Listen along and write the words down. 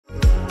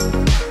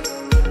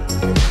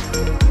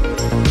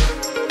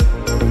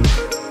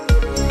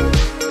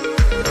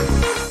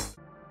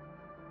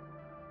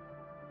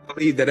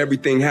believe that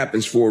everything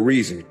happens for a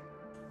reason.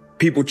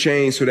 People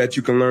change so that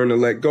you can learn to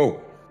let go.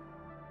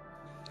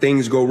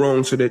 Things go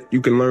wrong so that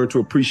you can learn to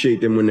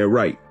appreciate them when they're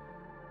right.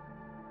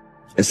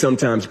 And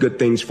sometimes good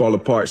things fall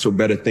apart so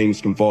better things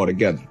can fall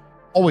together.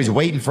 Always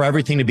waiting for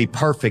everything to be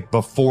perfect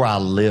before I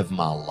live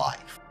my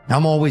life.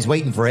 I'm always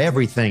waiting for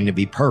everything to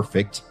be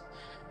perfect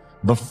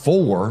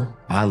before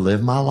I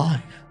live my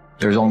life.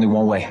 There's only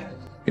one way.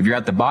 If you're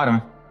at the bottom,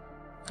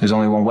 there's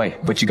only one way.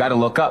 But you got to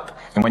look up.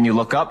 And when you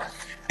look up,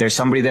 there's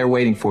somebody there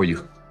waiting for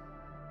you.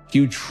 If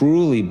you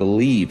truly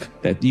believe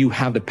that you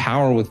have the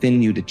power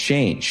within you to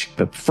change,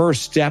 the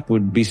first step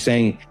would be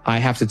saying, I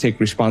have to take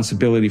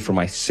responsibility for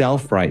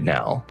myself right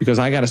now because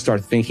I got to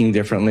start thinking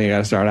differently. I got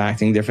to start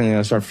acting differently. I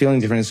got to start feeling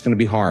different. It's going to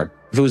be hard.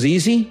 If it was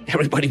easy,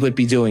 everybody would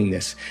be doing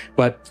this.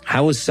 But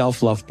how is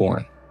self-love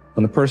born?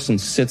 When the person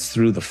sits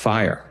through the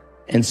fire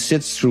and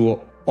sits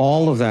through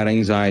all of that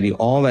anxiety,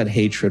 all that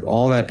hatred,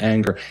 all that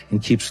anger,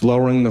 and keeps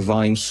lowering the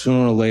volume,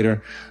 sooner or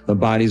later, the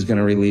body's going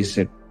to release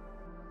it.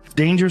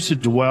 Dangerous to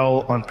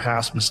dwell on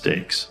past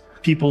mistakes.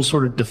 People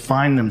sort of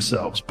define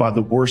themselves by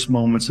the worst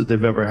moments that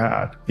they've ever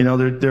had. You know,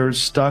 they're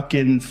stuck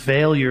in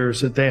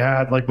failures that they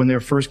had, like when they were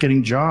first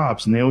getting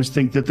jobs, and they always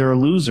think that they're a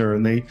loser,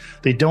 and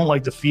they don't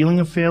like the feeling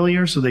of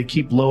failure, so they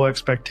keep low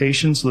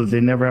expectations so that they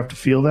never have to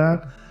feel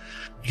that.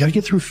 You got to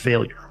get through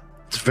failure.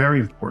 It's very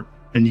important.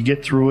 And you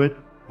get through it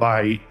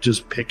by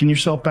just picking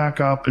yourself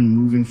back up and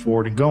moving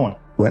forward and going.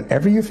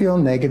 Whenever you feel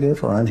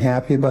negative or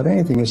unhappy about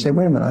anything, you say,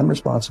 wait a minute, I'm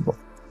responsible.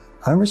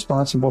 I'm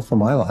responsible for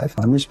my life.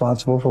 I'm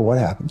responsible for what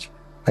happens.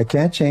 I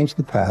can't change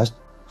the past,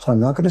 so I'm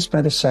not going to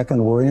spend a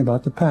second worrying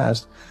about the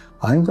past.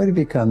 I'm going to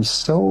become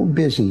so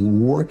busy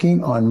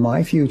working on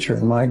my future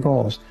and my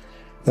goals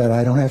that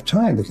I don't have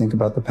time to think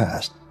about the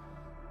past.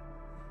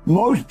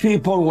 Most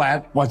people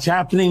let what's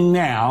happening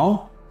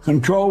now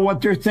control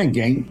what they're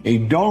thinking. They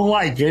don't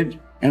like it,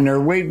 and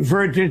they're waiting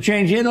for it to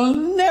change. It'll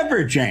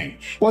never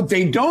change. What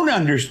they don't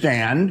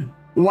understand,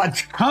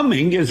 what's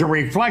coming is a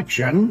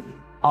reflection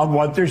of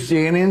what they're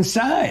seeing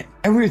inside.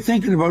 Everything you're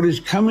thinking about is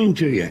coming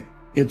to you.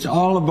 It's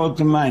all about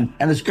the mind.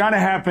 And it's got to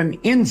happen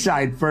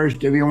inside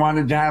first if you want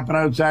it to happen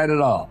outside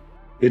at all.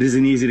 It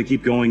isn't easy to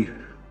keep going,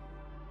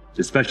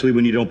 especially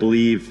when you don't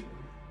believe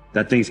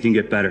that things can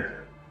get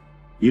better.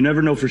 You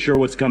never know for sure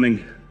what's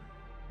coming,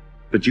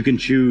 but you can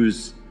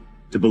choose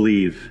to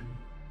believe.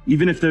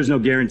 Even if there's no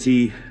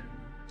guarantee,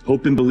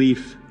 hope and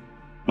belief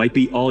might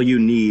be all you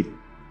need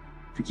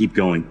to keep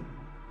going,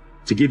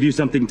 to give you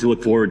something to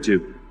look forward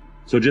to.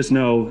 So just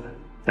know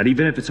that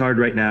even if it's hard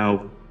right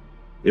now,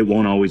 it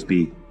won't always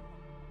be,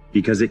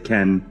 because it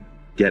can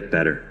get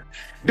better.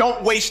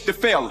 Don't waste the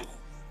failing.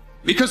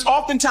 Because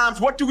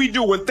oftentimes, what do we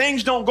do when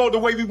things don't go the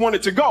way we want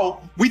it to go?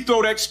 We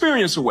throw the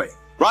experience away,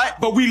 right?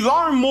 But we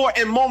learn more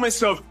in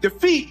moments of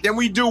defeat than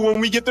we do when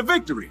we get the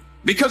victory.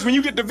 Because when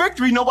you get the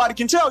victory, nobody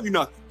can tell you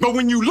nothing. But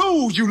when you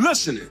lose, you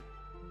listening.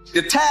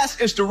 The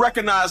task is to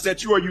recognize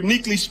that you are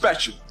uniquely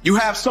special. You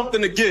have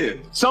something to give,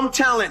 some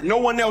talent no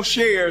one else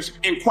shares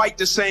in quite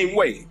the same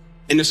way.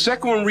 And the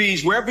second one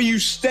reads, wherever you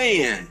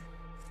stand,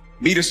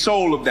 be the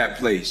soul of that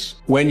place.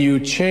 When you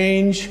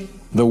change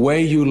the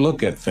way you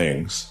look at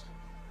things,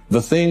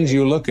 the things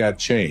you look at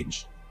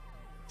change.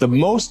 The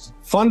most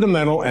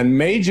fundamental and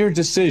major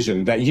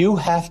decision that you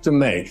have to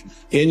make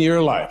in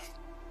your life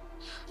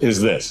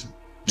is this: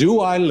 do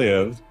I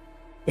live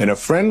in a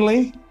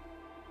friendly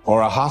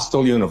or a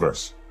hostile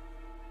universe?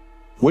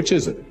 Which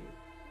is it?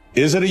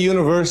 Is it a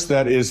universe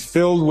that is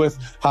filled with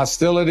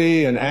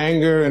hostility and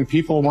anger and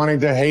people wanting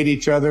to hate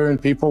each other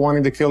and people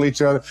wanting to kill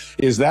each other?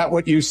 Is that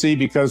what you see?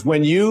 Because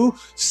when you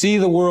see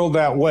the world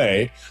that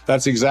way,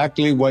 that's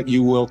exactly what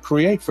you will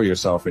create for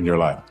yourself in your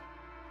life.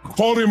 The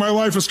quality of my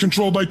life is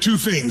controlled by two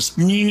things: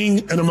 meaning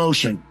and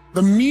emotion.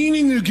 The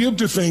meaning you give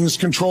to things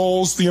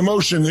controls the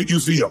emotion that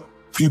you feel.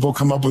 People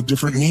come up with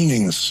different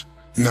meanings,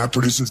 and that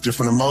produces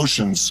different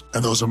emotions,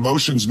 and those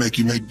emotions make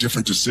you make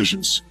different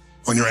decisions.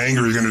 When you're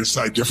angry, you're going to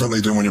decide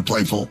differently than when you're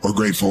playful or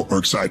grateful or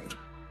excited.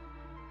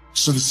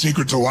 So the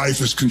secret to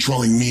life is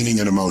controlling meaning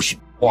and emotion.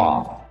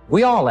 Wow.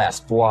 We all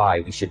ask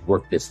why we should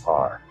work this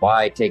hard.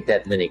 Why take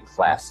that many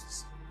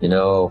classes? You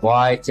know,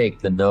 why take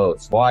the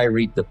notes? Why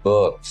read the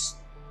books?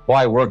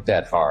 Why work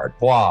that hard?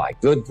 Why?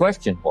 Good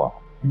question, why?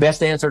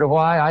 Best answer to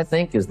why, I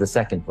think, is the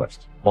second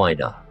question. Why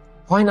not?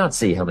 Why not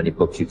see how many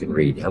books you can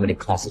read, how many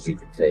classes you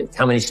can take,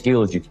 how many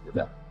skills you can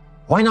develop?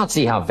 Why not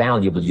see how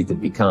valuable you can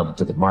become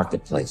to the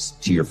marketplace,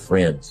 to your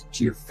friends,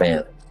 to your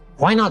family?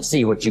 Why not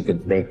see what you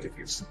can make of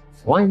yourself?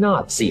 Why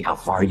not see how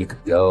far you can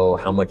go,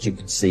 how much you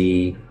can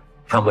see,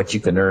 how much you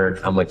can earn,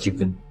 how much you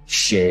can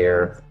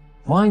share?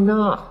 Why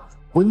not?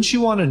 Wouldn't you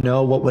want to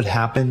know what would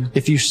happen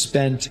if you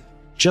spent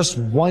just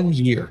 1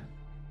 year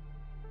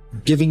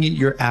giving it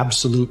your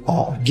absolute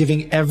all,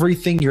 giving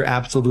everything your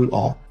absolute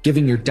all?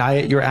 giving your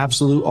diet your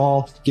absolute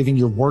all, giving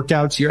your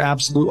workouts your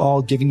absolute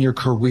all, giving your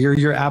career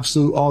your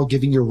absolute all,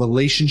 giving your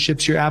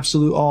relationships your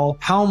absolute all,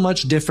 how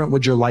much different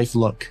would your life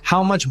look?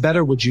 How much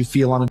better would you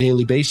feel on a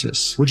daily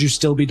basis? Would you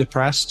still be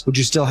depressed? Would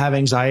you still have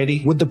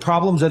anxiety? Would the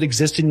problems that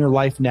exist in your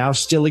life now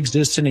still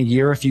exist in a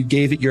year if you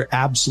gave it your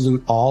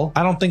absolute all?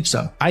 I don't think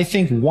so. I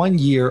think 1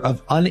 year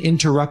of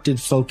uninterrupted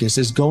focus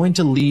is going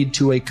to lead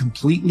to a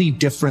completely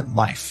different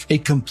life, a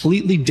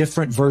completely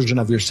different version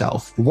of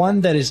yourself,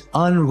 one that is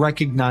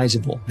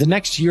unrecognizable. The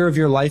next year of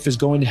your life is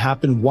going to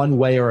happen one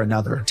way or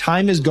another.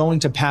 Time is going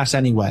to pass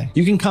anyway.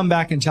 You can come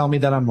back and tell me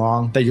that I'm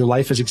wrong, that your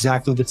life is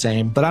exactly the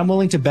same, but I'm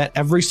willing to bet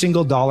every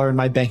single dollar in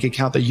my bank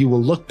account that you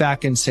will look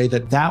back and say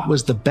that that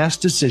was the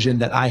best decision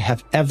that I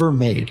have ever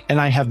made, and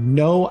I have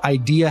no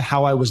idea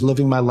how I was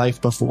living my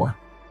life before.